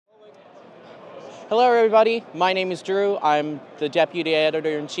Hello, everybody. My name is Drew. I'm the Deputy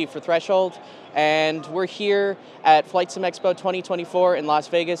Editor-in-Chief for Threshold, and we're here at FlightSimExpo 2024 in Las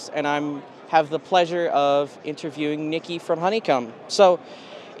Vegas, and I have the pleasure of interviewing Nicki from Honeycomb. So,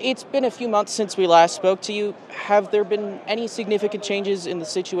 it's been a few months since we last spoke to you. Have there been any significant changes in the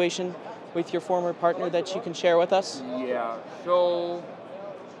situation with your former partner that you can share with us? Yeah, so,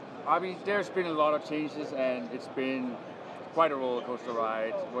 I mean, there's been a lot of changes, and it's been quite a roller coaster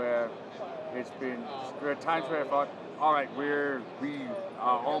ride where there are times where I thought, all right, we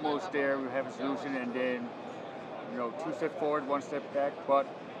are almost there, we have a solution, and then, two steps forward, one step back. But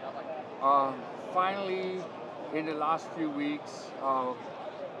finally, in the last few weeks,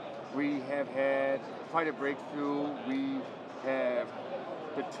 we have had quite a breakthrough. We have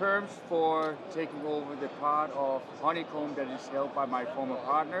the terms for taking over the part of Honeycomb that is held by my former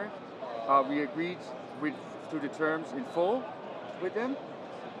partner. We agreed to the terms in full with them.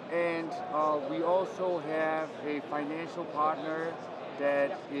 And we also have a financial partner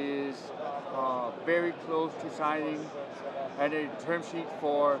that is very close to signing and a term sheet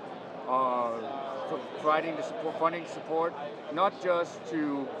for providing the funding support, not just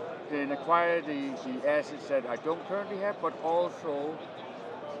to acquire the assets that I don't currently have, but also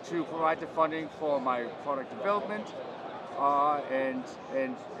to provide the funding for my product development and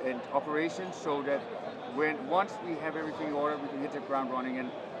operations, so that once we have everything in order, we can hit the ground running.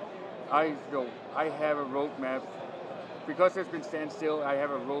 And I have a roadmap. Because there's been standstill, I have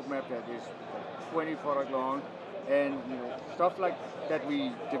a roadmap that is 20 product long, and stuff like that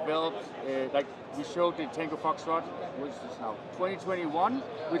we developed, like we showed the Tango Foxtrot, which is now 2021,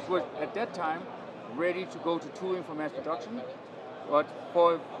 which was at that time ready to go to tooling for mass production, but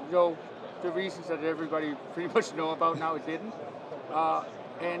for the reasons that everybody pretty much know about now, it didn't.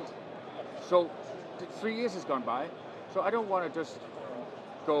 And so 3 years has gone by, so I don't want to just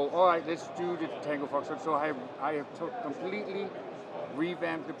go, all right, let's do the Tango Foxtrot. So I have completely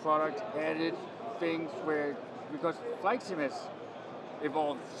revamped the product, added things because flight sim has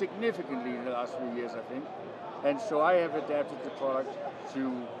evolved significantly in the last few years, I think. And so I have adapted the product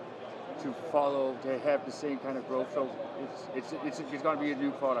to have the same kind of growth. So it's going to be a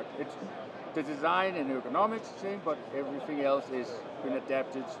new product. It's the design and the ergonomics change, but everything else has been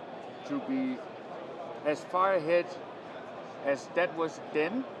adapted to be as far ahead as that was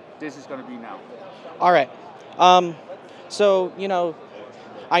then. This is going to be now. All right. So,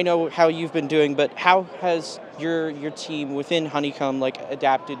 I know how you've been doing, but how has your team within Honeycomb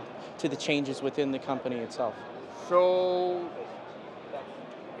adapted to the changes within the company itself? So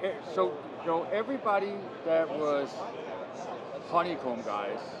everybody that was Honeycomb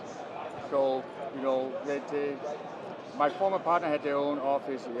guys. So my former partner had their own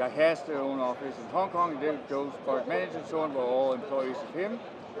office. Has their own office in Hong Kong. Those product managers and so on were all employees of him.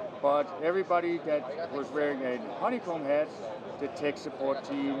 But everybody that was wearing a Honeycomb hat, the tech support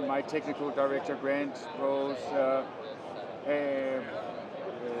team, my technical director Grant Rose,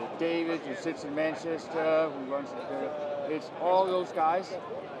 David, who sits in Manchester, who runs it's all those guys.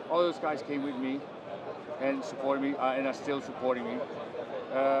 All those guys came with me and supported me, and are still supporting me.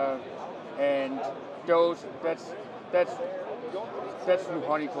 And that's who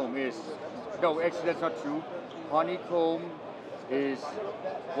Honeycomb is. No, actually, that's not true. Honeycomb is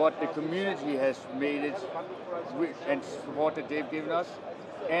what the community has made it and support that they've given us,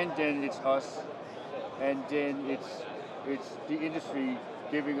 and then it's us, and then it's the industry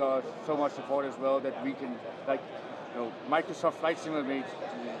giving us so much support as well that we can, Microsoft Flight Simulator made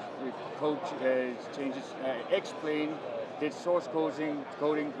code changes, X-Plane did source coding.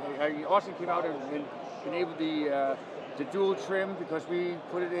 Austin came out and enabled the dual trim because we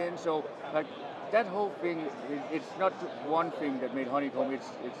put it in. So that whole thing, it's not one thing that made Honeycomb. It's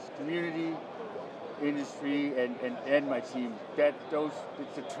community, industry, and my team.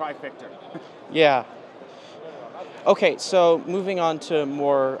 It's a trifecta. Yeah. Okay, so moving on to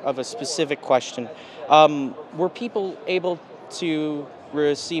more of a specific question. Were people able to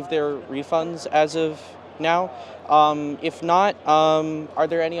receive their refunds as of now? If not, are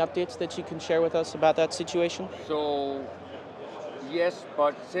there any updates that you can share with us about that situation? So, yes,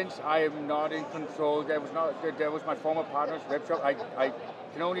 but since I am not in control, that was my former partner's web shop. I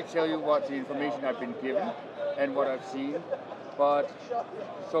can only tell you what the information I've been given and what I've seen. But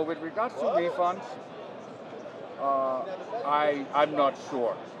so with regards to refunds, I'm not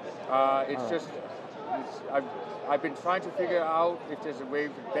sure. I've been trying to figure out if there's a way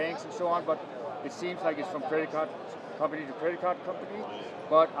with banks and so on, but it seems like it's from credit card company to credit card company.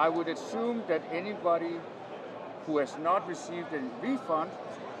 But I would assume that anybody who has not received a refund,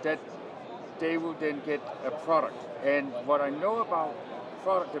 that they will then get a product. And what I know about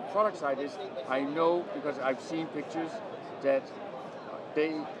product side is, I know because I've seen pictures that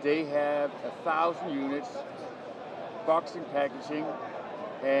they have 1,000 units boxed in packaging,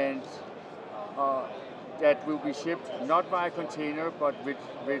 and that will be shipped not by container but with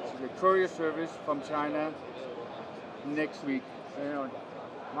the courier service from China next week.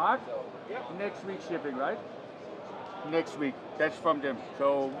 Mark? Next week shipping, right? Next week. That's from them.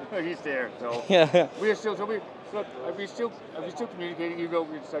 So he's there. So Yeah. we are still. So we're still communicating. Even though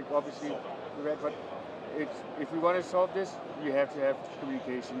it's like obviously direct, but it's, if we want to solve this, we have to have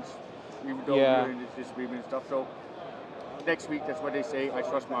communications. Even though Yeah. we're in this disagreement and stuff. So next week, that's what they say. I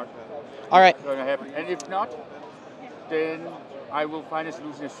trust Mark. All right. It's going to happen. And if not, then I will find a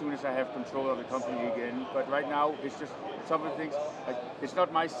solution as soon as I have control of the company again. But right now, it's just some of the things. Like, it's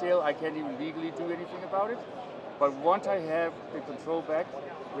not my sale. I can't even legally do anything about it. But once I have the control back,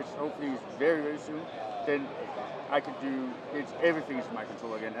 which hopefully is very, very soon, then I can do, everything is in my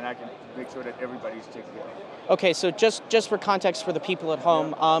control again, and I can make sure that everybody's taken care of. Okay, so just for context for the people at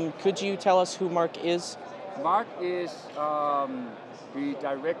home, could you tell us who Mark is? Mark is the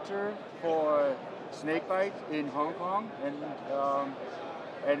director for Snakebite in Hong Kong,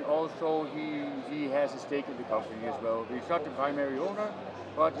 and also he has a stake in the company as well. He's not the primary owner,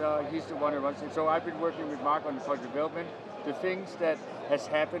 but he's the one who runs it. So I've been working with Mark on the product development. The things that has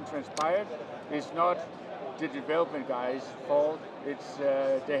happened, transpired, is not the development guys' fault. It's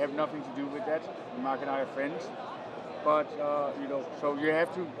they have nothing to do with that. Mark and I are friends, but so you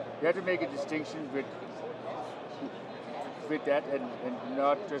have to make a distinction with that and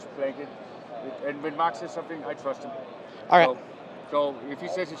not just blanket. And when Mark says something, I trust him. All right. So if he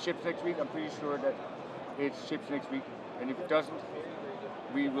says it ships next week, I'm pretty sure that it ships next week. And if it doesn't,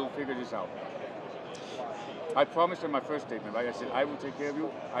 we will figure this out. I promised in my first statement, right? I said, I will take care of you.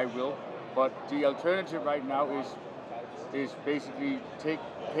 I will. But the alternative right now is basically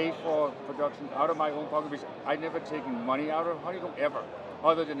pay for production out of my own pocket, because I never taken money out of Honeycomb ever,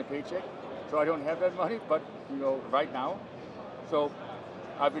 other than the paycheck. So I don't have that money, but right now. So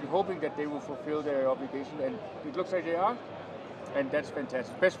I've been hoping that they will fulfill their obligation, and it looks like they are, and that's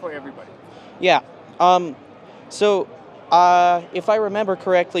fantastic. Best for everybody. Yeah. So if I remember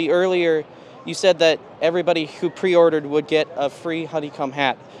correctly earlier, you said that everybody who pre-ordered would get a free Honeycomb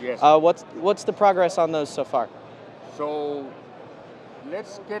hat. Yes. What's the progress on those so far? So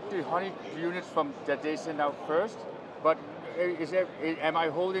let's get the units from that they send out first. But am I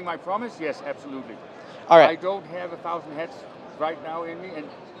holding my promise? Yes, absolutely. All right. I don't have 1,000 hats right now in me, and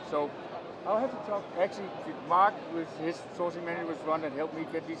so I'll have to talk. Actually, Mark, with his sourcing manager, was one that helped me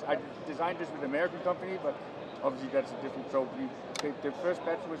get these. I designed this with an American company, but obviously that's a different. So the first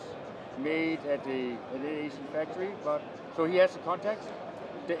batch was made at an Asian factory, but so he has the contacts.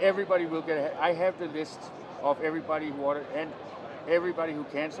 Everybody will get a hat. I have the list of everybody who ordered and everybody who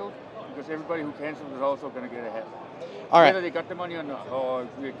canceled, because everybody who canceled is also going to get a hat. All right. Whether they got the money or not, or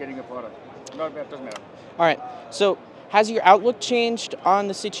we're getting a product. Not that doesn't matter. All right. So has your outlook changed on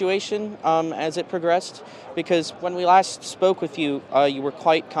the situation as it progressed? Because when we last spoke with you, you were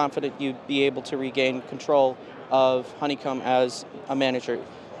quite confident you'd be able to regain control of Honeycomb as a manager.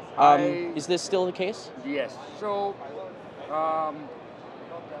 Is this still the case? Yes. So I'm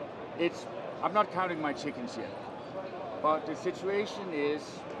not counting my chickens yet, but the situation is,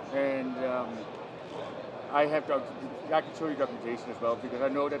 and I can show you documentation as well, because I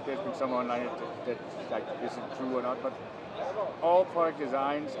know that there's been some online that like isn't true or not, but all product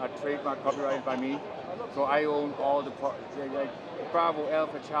designs are trademark copyrighted by me, so I own all the like Bravo,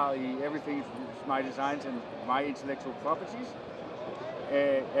 Alpha, Charlie, everything is my designs and my intellectual properties.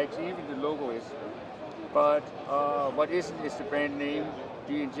 Actually, even the logo is. But what isn't is the brand name,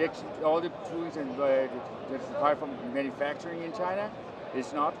 the injection, all the tools and that's required from manufacturing in China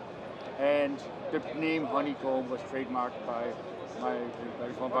is not. And the name Honeycomb was trademarked by my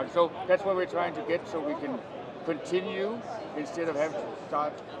phone party. So that's what we're trying to get, so we can continue instead of having to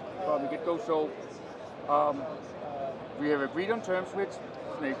start from the get-go. So we have agreed on terms with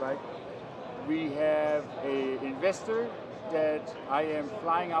Snakebite. We have an investor that I am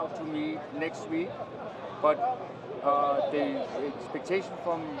flying out to meet next week, but the expectation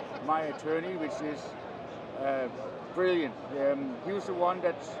from my attorney, which is brilliant. He was the one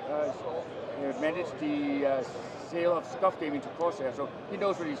that managed the sale of Scuff Gaming to Corsair, so he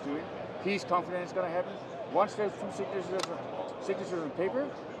knows what he's doing. He's confident it's going to happen. Once there's two signatures on paper,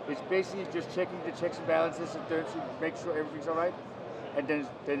 it's basically just checking the checks and balances and to make sure everything's all right, and then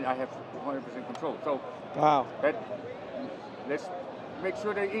I have 100% control. So wow. Let's make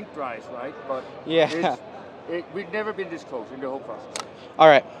sure the ink dries, right? But yeah, we've never been this close in the whole process. All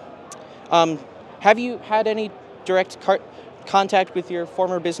right. Have you had any direct contact with your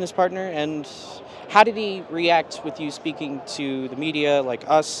former business partner, and how did he react with you speaking to the media like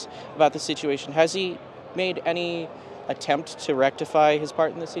us about the situation? Has he made any attempt to rectify his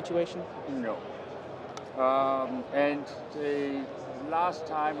part in the situation? No. And the last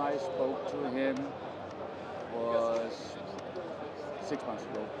time I spoke to him was 6 months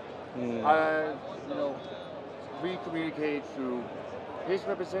ago. You know, we communicate through his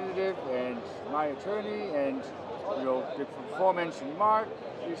representative and my attorney, and the performance Mark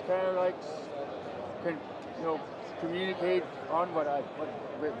is kind of like can communicate on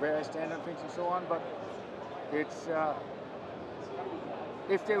where I stand on things and so on. But it's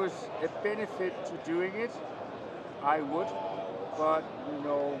if there was a benefit to doing it, I would. But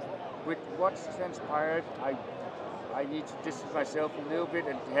with what's transpired, I need to distance myself a little bit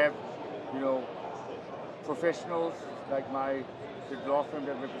and have professionals like the law firm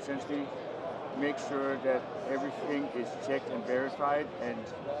that represents me make sure that everything is checked and verified and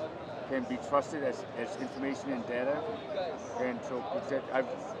can be trusted as information and data. And so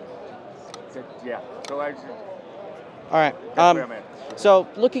All right. That's where I'm at. So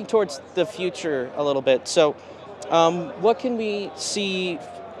looking towards the future a little bit. So what can we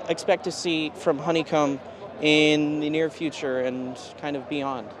expect to see from Honeycomb in the near future and kind of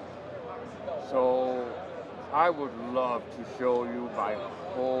beyond? So I would love to show you my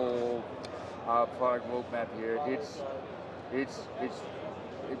whole product roadmap here. It's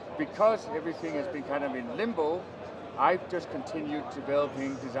because everything has been kind of in limbo. I've just continued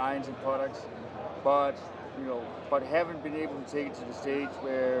developing designs and products, but haven't been able to take it to the stage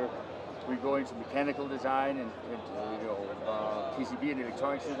where we go into mechanical design and PCB and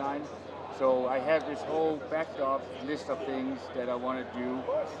electronics design. So I have this whole backed-up list of things that I want to do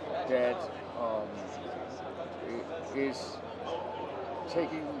that is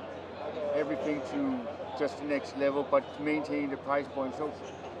taking everything to just the next level, but maintaining the price point. So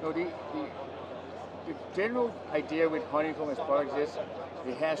the general idea with Honeycomb as products is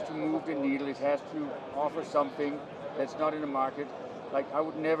it has to move the needle. It has to offer something that's not in the market. Like, I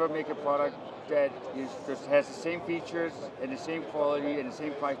would never make a product that just has the same features and the same quality and the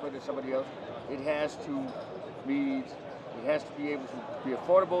same price point as somebody else. It has to be able to be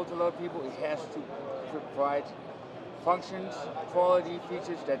affordable to a lot of people. It has to provide functions, quality,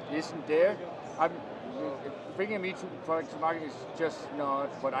 features that isn't there. Bringing me to product to market is just not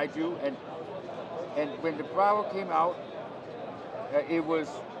what I do. And when the Bravo came out, there was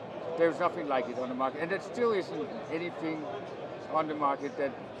nothing like it on the market, and there still isn't anything on the market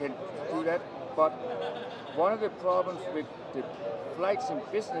that can do that. But one of the problems with the flight sim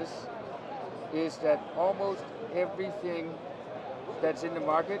business is that almost everything that's in the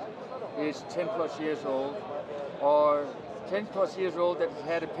market is 10 plus years old, or 10 plus years old that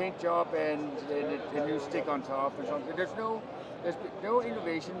had a paint job and a new stick on top or something. There's no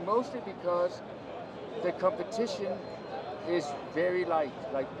innovation, mostly because the competition is very light.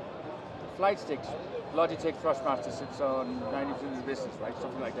 Like flight sticks, Logitech Thrustmaster sits on 90% of the business, right?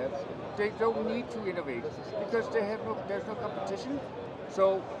 Something like that. They don't need to innovate because there's no competition.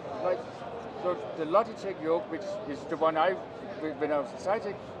 So the Logitech yoke, which is the one when I was at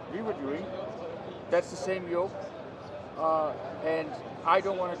SciTech, we were doing, that's the same yoke. And I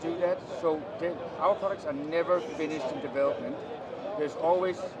don't want to do that. So our products are never finished in development. There's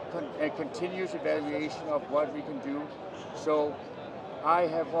always a continuous evaluation of what we can do. So I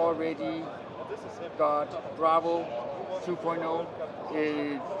have already got Bravo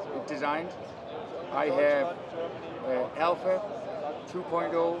 2.0 designed. I have Alpha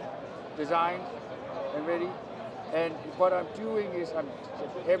 2.0 designed and ready. And what I'm doing is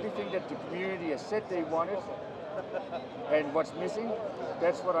everything that the community has said they wanted and what's missing,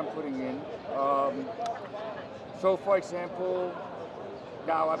 that's what I'm putting in. So for example,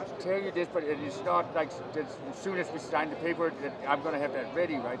 now I'm telling you this, but it's not like as soon as we sign the paper that I'm going to have that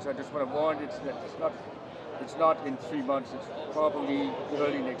ready, right? So I just want to warn it's not in 3 months. It's probably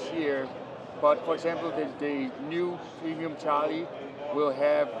early next year. But for example, the new Premium Charlie will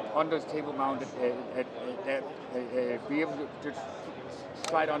have under the table mounted, be able to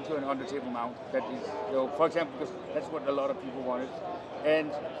slide onto an under table mount. That is, for example, because that's what a lot of people wanted,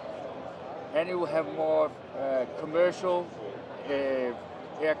 and it will have more commercial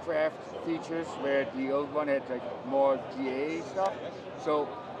aircraft features, where the old one had like more GA stuff. So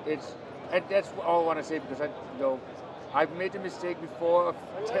and that's all I want to say, because I've made the mistake before of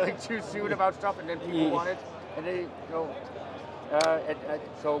telling too soon about stuff, and then people want it, and they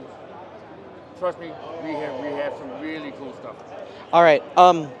so trust me, we have some really cool stuff. All right.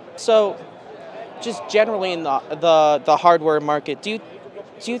 So just generally in the hardware market, do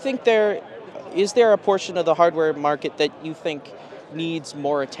you think there is there a portion of the hardware market that you think needs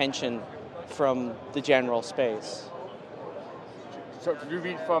more attention from the general space? So do you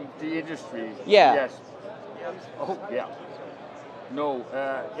mean from the industry? Yeah. Yes. Oh, yeah. No,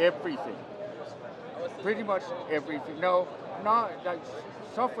 everything. Pretty much everything. No, not like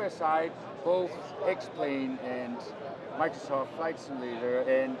software side, both X-Plane and Microsoft Flight Simulator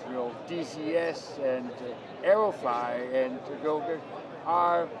and DCS and Aerofly and they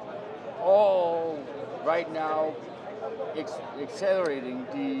are all right now accelerating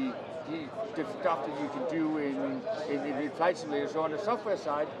the stuff that you can do in Flight Simulator. So on the software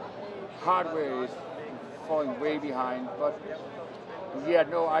side, hardware is falling way behind. But yeah,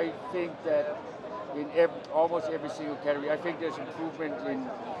 no, I think that in almost every single category, I think there's improvement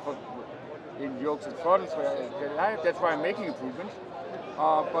in yokes and throttles. That's why I'm making improvements.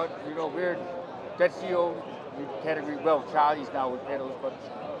 But that's the only category. Well, Charlie's now with pedals, but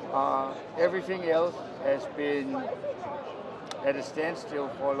everything else has been at a standstill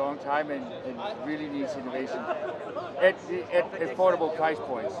for a long time and really needs innovation at affordable price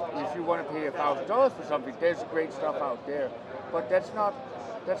points. If you want to pay $1,000 for something, there's great stuff out there, but that's not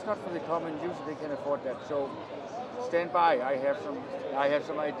for the common user. They can afford that. So stand by. I have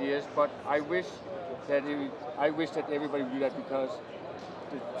some ideas, but I wish that everybody would do that because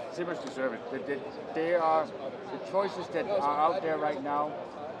the simmers deserve it. They are the choices that are out there right now.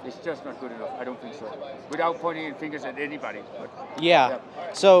 It's just not good enough. I don't think so. Without pointing fingers at anybody. But, yeah.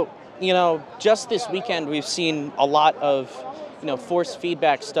 So, just this weekend we've seen a lot of, force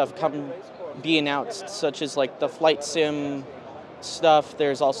feedback stuff be announced, such as like the flight sim stuff.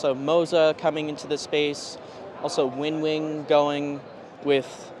 There's also Moza coming into the space. Also WinWing going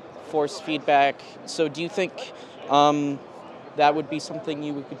with force feedback. So do you think that would be something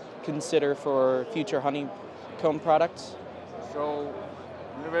you would consider for future Honeycomb products? So,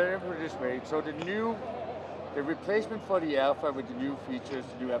 let me put it this way. So the replacement for the Alpha with the new features,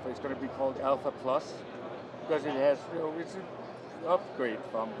 the new Alpha, is going to be called Alpha Plus because it has, it's an upgrade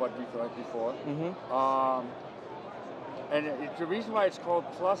from what we thought before. Mm-hmm. And the reason why it's called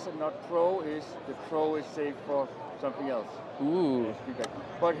Plus and not Pro is the Pro is saved for something else. Ooh.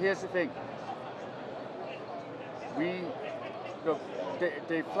 But here's the thing. The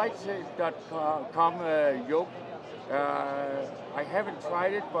FlightSim.com yoke, I haven't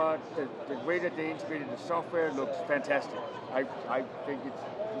tried it, but the way that they integrated the software looks fantastic. I think it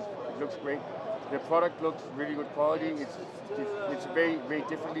looks great. The product looks really good quality. It's a very, very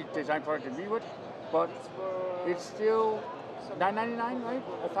differently designed product than we would, but it's still $9.99, right?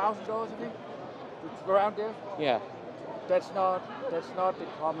 $1,000, I think. It's around there. Yeah. That's not the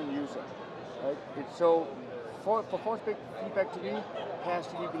common user, right? So for force feedback to me, it has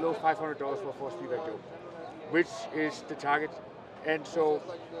to be below $500 for force feedback too, which is the target. And so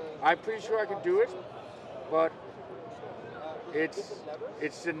I'm pretty sure I can do it, but it's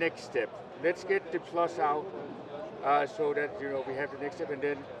the next step. Let's get the Plus out so that we have the next step, and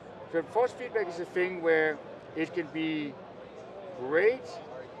then the force feedback is a thing where it can be great,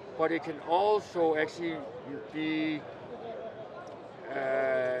 but it can also actually be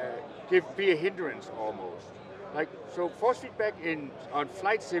a hindrance almost. So force feedback on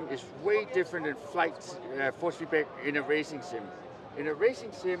flight sim is way different than force feedback in a racing sim. In a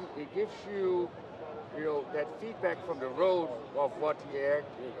racing sim, it gives you, that feedback from the road of what the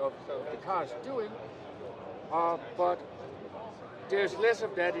car is doing, but there's less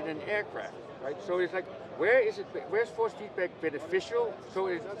of that in an aircraft, right? So it's like, where's force feedback beneficial? So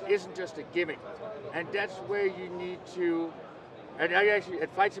it isn't just a gimmick, and that's where you need to. And I actually,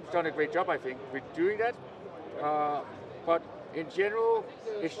 at FlightSim's done a great job, I think, with doing that. But in general,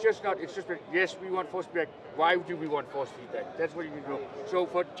 it's just, yes, we want force feedback. Why do we want force feedback? That's what you need to know. So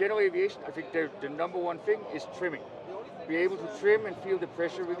for general aviation, I think the number one thing is trimming. Be able to trim and feel the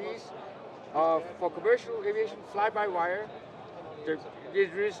pressure release. For commercial aviation, fly-by-wire, it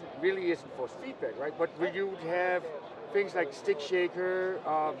really isn't force feedback, right? But you would have things like stick shaker,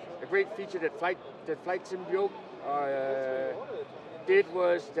 a great feature that FlightSim yoke did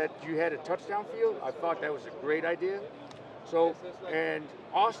was that you had a touchdown feel. I thought that was a great idea. So, and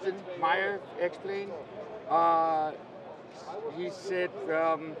Austin Meyer explained, he said,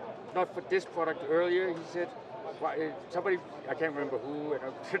 not for this product earlier, he said, somebody, I can't remember who, and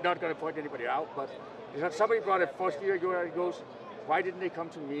I'm not going to point anybody out, but somebody brought a force feedback, he goes, why didn't they come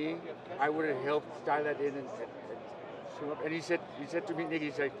to me? I would have helped dial that in and he said to me, Nicki,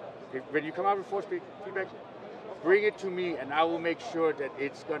 he said, when you come out with force feedback, bring it to me and I will make sure that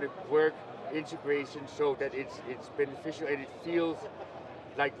it's going to work integration so that it's beneficial and it feels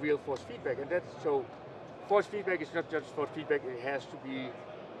like real force feedback. And that's so force feedback is not just force feedback, it has to be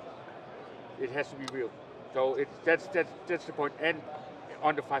it has to be real. So that's the point. And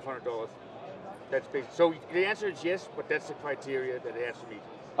under $500. That's basic. So the answer is yes, but that's the criteria that it has to meet.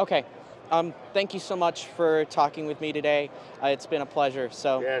 Okay. Thank you so much for talking with me today. It's been a pleasure.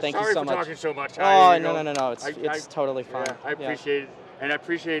 So thank you so much. Sorry for talking so much. Oh, no. It's totally fine. Yeah, I appreciate it. And I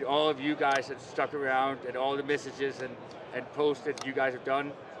appreciate all of you guys that stuck around and all the messages and posts that you guys have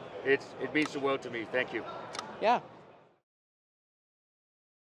done. It means the world to me. Thank you. Yeah.